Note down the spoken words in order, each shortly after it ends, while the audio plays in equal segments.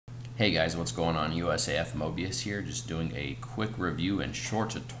Hey guys, what's going on? USAF Mobius here, just doing a quick review and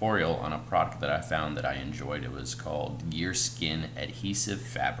short tutorial on a product that I found that I enjoyed. It was called Gearskin Adhesive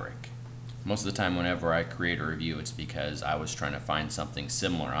Fabric. Most of the time whenever I create a review, it's because I was trying to find something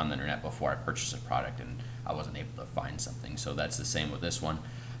similar on the internet before I purchased a product and I wasn't able to find something. So that's the same with this one.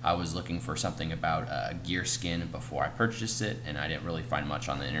 I was looking for something about Gearskin before I purchased it, and I didn't really find much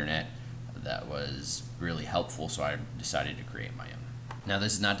on the internet that was really helpful, so I decided to create my own. Now,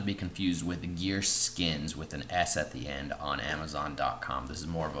 this is not to be confused with Gearskins with an S at the end on Amazon.com. This is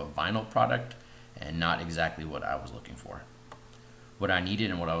more of a vinyl product and not exactly what I was looking for. What I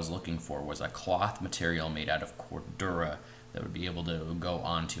needed and what I was looking for was a cloth material made out of Cordura that would be able to go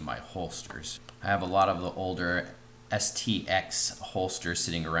onto my holsters. I have a lot of the older STX holsters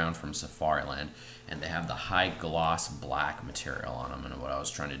sitting around from Safariland, and they have the high gloss black material on them, and what I was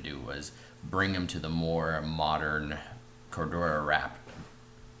trying to do was bring them to the more modern Cordura wrap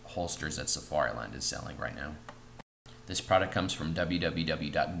holsters that Safariland is selling right now. This product comes from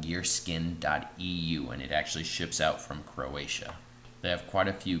www.Gearskin.eu, and it actually ships out from Croatia. They have quite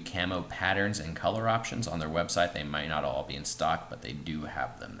a few camo patterns and color options on their website. They might not all be in stock, but they do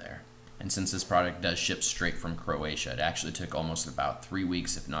have them there. And since this product does ship straight from Croatia, it actually took almost about 3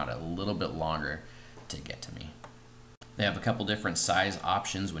 weeks, if not a little bit longer, to get to me. They have a couple different size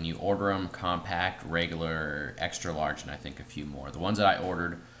options when you order them: compact, regular, extra large, and I think a few more. The ones that I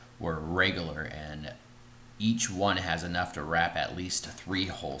ordered were regular, and each one has enough to wrap at least 3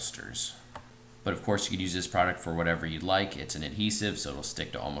 holsters. But of course, you could use this product for whatever you'd like. It's an adhesive, so it'll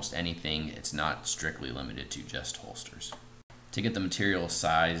stick to almost anything. It's not strictly limited to just holsters. To get the material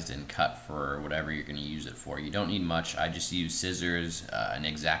sized and cut for whatever you're going to use it for, you don't need much. I just used scissors, an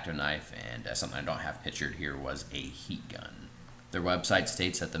X-Acto knife, and something I don't have pictured here was a heat gun. Their website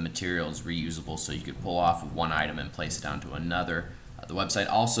states that the material is reusable, so you could pull off one item and place it onto another. The website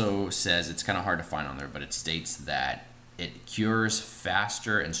also says, it's kind of hard to find on there, but it states that it cures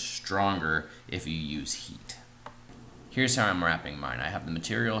faster and stronger if you use heat. Here's how I'm wrapping mine. I have the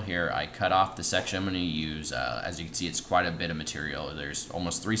material here. I cut off the section I'm going to use. As you can see, it's quite a bit of material. There's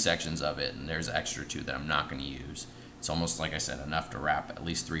almost 3 sections of it, and there's extra 2 that I'm not going to use. It's almost, like I said, enough to wrap at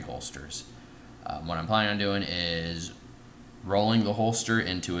least 3 holsters. What I'm planning on doing is rolling the holster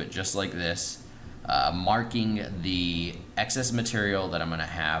into it just like this, marking the excess material that I'm going to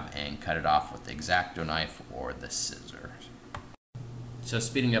have, and cut it off with the X-Acto knife or the scissors. So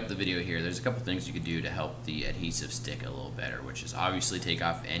speeding up the video here, there's a couple things you could do to help the adhesive stick a little better, which is obviously take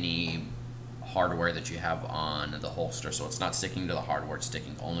off any hardware that you have on the holster, so it's not sticking to the hardware, it's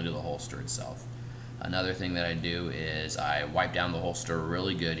sticking only to the holster itself. Another thing that I do is I wipe down the holster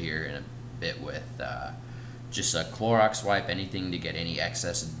really good here in a bit with just a Clorox wipe, anything to get any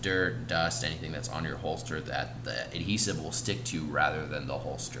excess dirt, dust, anything that's on your holster that the adhesive will stick to rather than the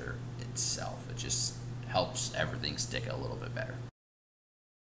holster itself. It just helps everything stick a little bit better.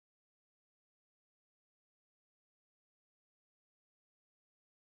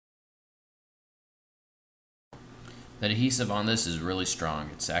 The adhesive on this is really strong.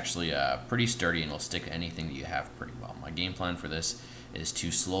 It's actually pretty sturdy and will stick to anything that you have pretty well. My game plan for this is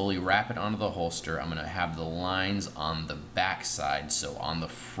to slowly wrap it onto the holster. I'm going to have the lines on the back side, so on the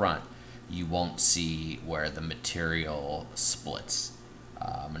front you won't see where the material splits.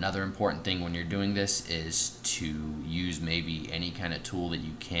 Another important thing when you're doing this is to use maybe any kind of tool that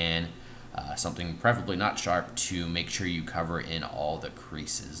you can, something preferably not sharp, to make sure you cover in all the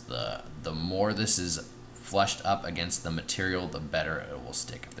creases. The more this is flushed up against the material, the better it will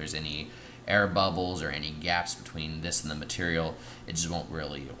stick. If there's any air bubbles or any gaps between this and the material, it just won't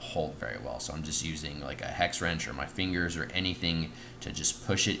really hold very well. So I'm just using like a hex wrench or my fingers or anything to just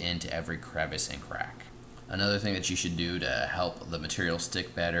push it into every crevice and crack. Another thing that you should do to help the material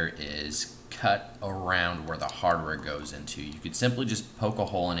stick better is cut around where the hardware goes into. You could simply just poke a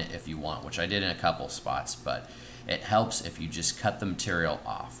hole in it if you want, which I did in a couple spots, but it helps if you just cut the material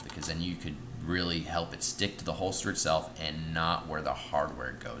off, because then you could really help it stick to the holster itself and not where the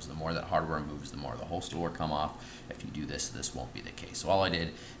hardware goes. The more that hardware moves, the more the holster will come off. If you do this, this won't be the case. So all I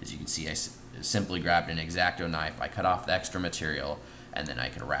did, as you can see, I simply grabbed an X-Acto knife, I cut off the extra material, and then I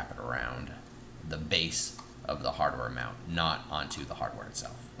can wrap it around the base of the hardware mount, not onto the hardware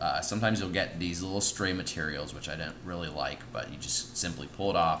itself. Sometimes you'll get these little stray materials, which I don't really like, but you just simply pull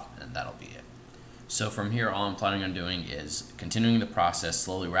it off and that'll be it. So from here, all I'm planning on doing is continuing the process,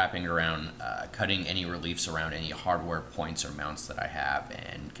 slowly wrapping it around, cutting any reliefs around any hardware points or mounts that I have,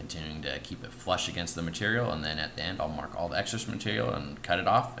 and continuing to keep it flush against the material, and then at the end I'll mark all the excess material and cut it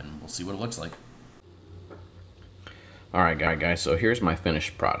off, and we'll see what it looks like. Alright guys, so here's my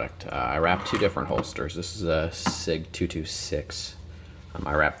finished product. I wrapped 2 different holsters. This is a SIG 226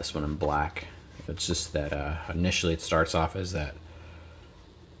 I wrapped this one in black. It's just that initially it starts off as that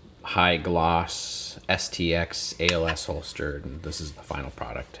high gloss STX ALS holster, and this is the final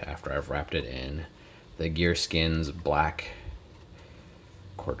product after I've wrapped it in the Gearskins black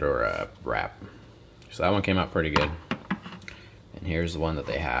Cordura wrap. So that one came out pretty good. And here's the one that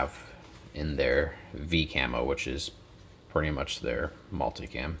they have in their V camo, which is pretty much their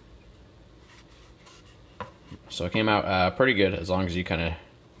multicam. So it came out pretty good, as long as you're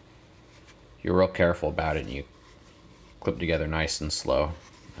real careful about it and you clip together nice and slow.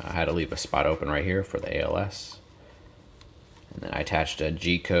 I had to leave a spot open right here for the ALS. And then I attached a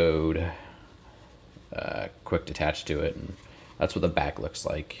G-code quick detach to it, and that's what the back looks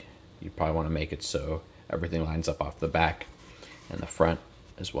like. You probably want to make it so everything lines up off the back, and the front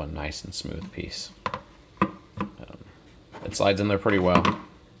is one nice and smooth piece. It slides in there pretty well.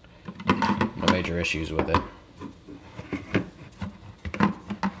 No major issues with it.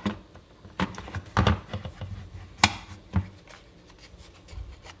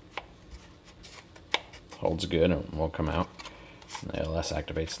 Holds good and won't come out. And the ALS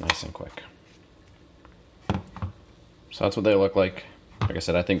activates nice and quick. So that's what they look like. Like I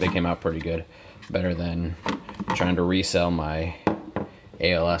said, I think they came out pretty good. Better than trying to resell my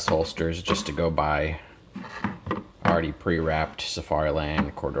ALS holsters just to go buy already pre-wrapped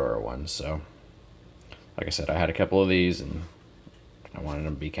Safariland Cordura ones. So like I said, I had a couple of these and I wanted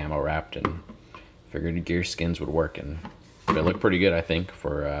them to be camo wrapped, and figured Gearskins would work, and they look pretty good, I think,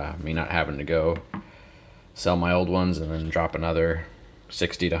 for me not having to go sell my old ones and then drop another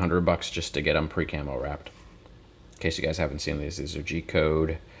 60 to 100 bucks just to get them pre-camo wrapped. In case you guys haven't seen these are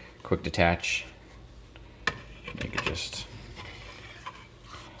G-code quick detach. You could just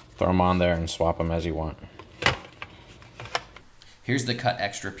throw them on there and swap them as you want. Here's the cut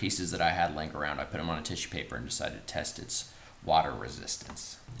extra pieces that I had laying around. I put them on a tissue paper and decided to test its water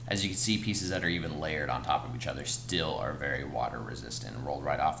resistance. As you can see, pieces that are even layered on top of each other still are very water resistant. It rolled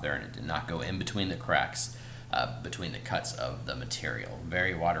right off there, and it did not go in between the cracks, between the cuts of the material.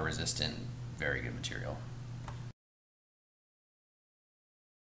 Very water resistant, very good material.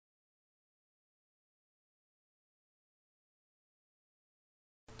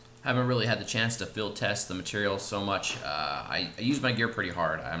 I haven't really had the chance to field test the material so much. I use my gear pretty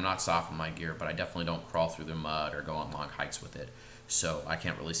hard. I'm not soft with my gear, but I definitely don't crawl through the mud or go on long hikes with it. So I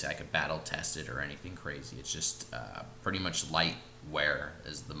can't really say I could battle test it or anything crazy. It's just pretty much light wear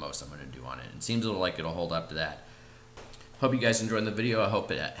is the most I'm going to do on it. It seems like it'll hold up to that. Hope you guys enjoyed the video. I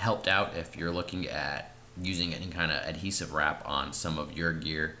hope it helped out if you're looking at using any kind of adhesive wrap on some of your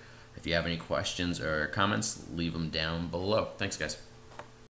gear. If you have any questions or comments, leave them down below. Thanks, guys.